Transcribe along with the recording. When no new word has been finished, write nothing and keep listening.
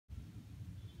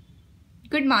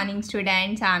Good morning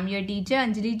students, I am your teacher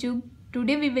Anjali.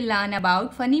 Today we will learn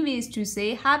about funny ways to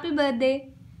say happy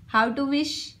birthday. How to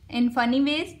wish in funny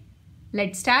ways.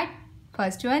 Let's start.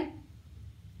 First one.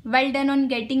 Well done on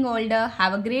getting older.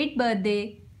 Have a great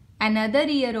birthday. Another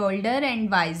year older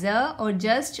and wiser, or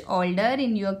just older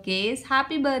in your case.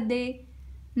 Happy birthday.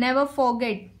 Never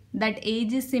forget that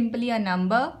age is simply a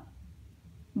number,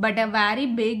 but a very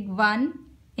big one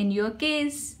in your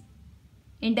case.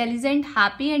 Intelligent,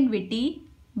 happy and witty,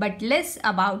 but less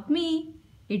about me.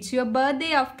 It's your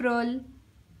birthday after all.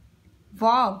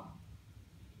 Wow!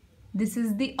 This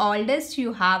is the oldest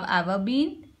you have ever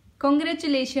been.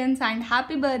 Congratulations and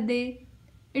happy birthday.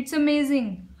 It's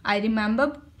amazing. I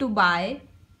remember to buy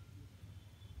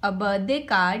a birthday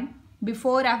card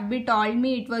before FB told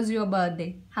me it was your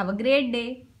birthday. Have a great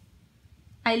day.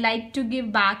 I like to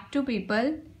give back to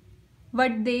people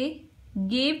what they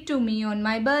gave to me on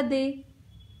my birthday.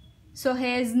 So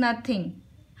here's nothing.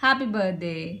 Happy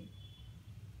birthday.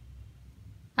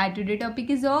 Our today topic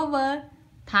is over.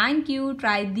 Thank you.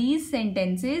 Try these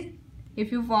sentences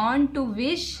if you want to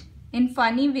wish in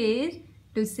funny ways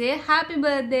to say happy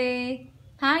birthday.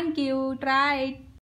 Thank you. Try it.